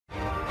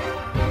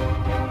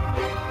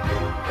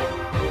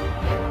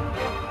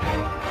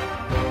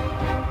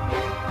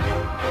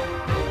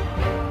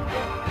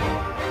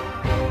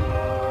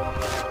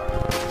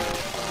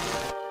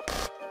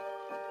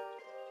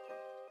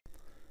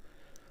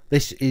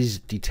This is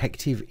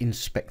Detective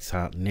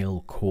Inspector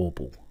Neil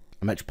Corbel,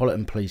 a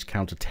Metropolitan Police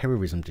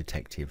counter-terrorism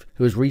detective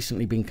who has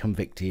recently been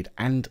convicted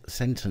and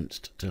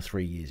sentenced to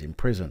 3 years in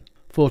prison.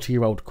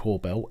 40-year-old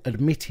Corbel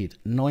admitted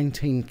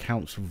 19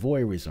 counts of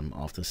voyeurism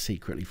after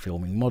secretly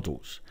filming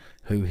models,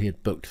 who he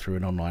had booked through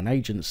an online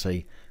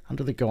agency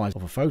under the guise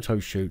of a photo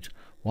shoot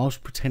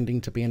whilst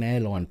pretending to be an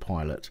airline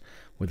pilot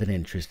with an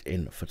interest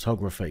in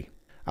photography.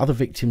 Other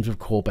victims of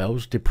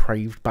Corbel's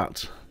depraved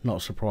but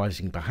not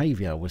surprising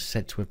behaviour was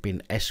said to have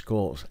been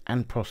escorts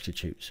and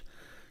prostitutes,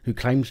 who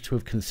claimed to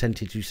have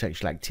consented to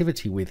sexual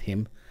activity with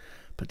him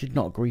but did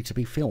not agree to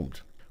be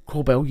filmed.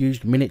 Corbel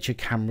used miniature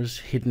cameras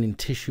hidden in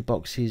tissue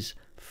boxes,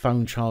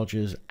 phone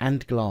chargers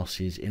and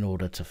glasses in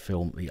order to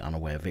film the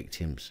unaware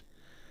victims.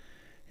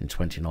 In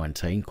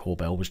 2019,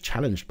 Corbel was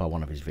challenged by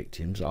one of his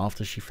victims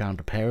after she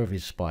found a pair of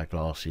his spy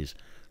glasses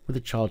with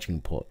a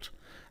charging port,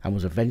 and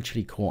was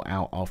eventually caught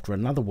out after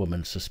another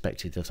woman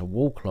suspected that a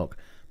wall clock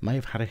may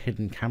have had a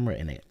hidden camera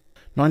in it.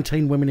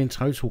 19 women in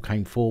total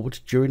came forward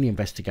during the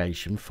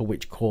investigation, for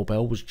which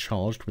Corbel was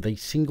charged with a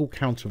single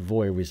count of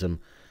voyeurism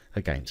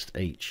against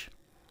each.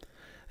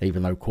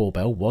 Even though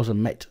Corbel was a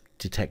Met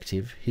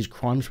detective, his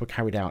crimes were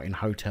carried out in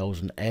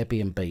hotels and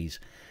Airbnbs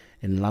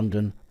in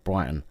London,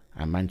 Brighton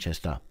and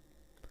Manchester.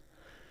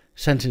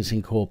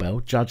 Sentencing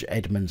Corbel, Judge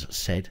Edmonds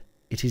said,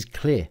 "It is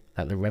clear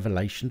that the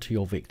revelation to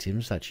your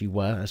victims that you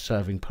were a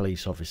serving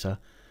police officer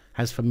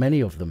has for many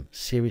of them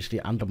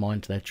seriously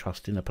undermined their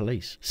trust in the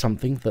police,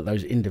 something that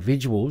those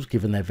individuals,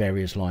 given their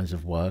various lines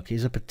of work,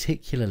 is a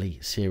particularly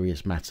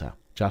serious matter,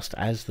 just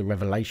as the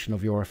revelation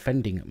of your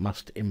offending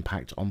must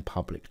impact on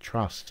public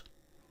trust."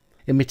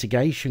 In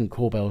mitigation,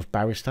 Corbel's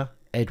barrister,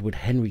 Edward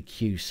Henry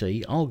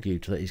QC,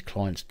 argued that his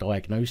client's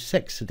diagnosed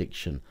sex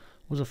addiction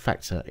was a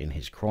factor in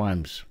his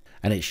crimes.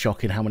 And it's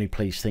shocking how many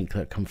police think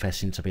that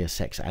confessing to be a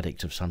sex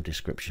addict of some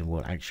description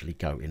will actually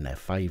go in their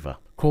favour.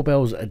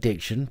 Corbel's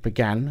addiction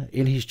began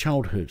in his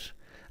childhood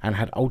and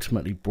had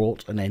ultimately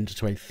brought an end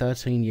to a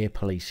 13-year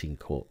policing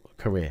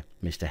career,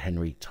 Mr.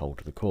 Henry told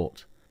the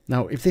court.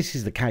 Now, if this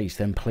is the case,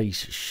 then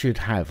police should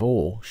have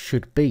or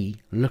should be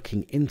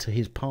looking into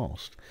his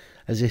past,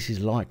 as this is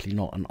likely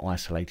not an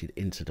isolated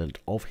incident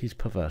of his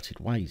perverted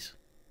ways.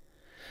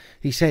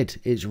 He said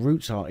its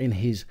roots are in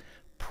his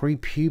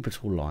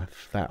pre-pubertal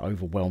life that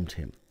overwhelmed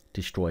him,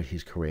 destroyed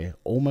his career,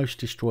 almost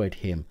destroyed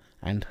him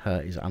and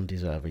his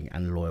undeserving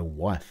and loyal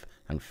wife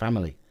and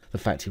family. The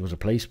fact he was a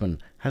policeman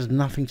has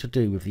nothing to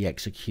do with the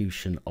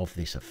execution of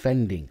this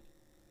offending.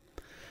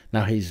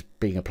 Now, his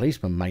being a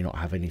policeman may not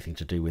have anything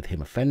to do with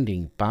him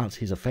offending, but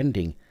his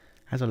offending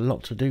has a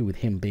lot to do with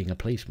him being a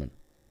policeman.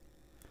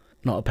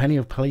 Not a penny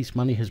of police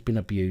money has been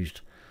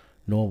abused,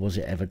 nor was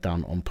it ever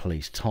done on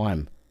police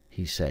time,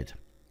 he said.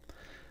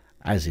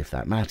 As if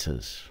that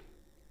matters.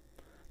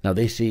 Now,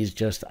 this is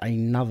just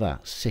another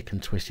sick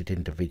and twisted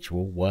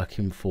individual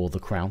working for the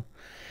Crown,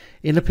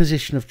 in a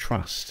position of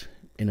trust,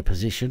 in a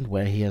position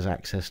where he has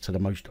access to the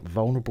most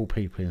vulnerable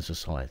people in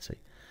society.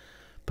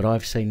 But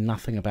I've seen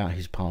nothing about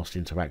his past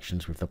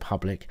interactions with the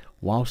public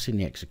whilst in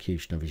the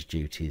execution of his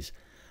duties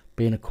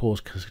being a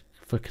cause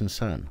for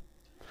concern,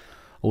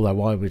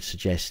 although I would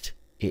suggest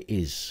it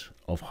is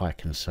of high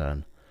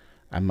concern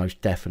and most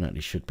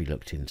definitely should be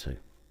looked into.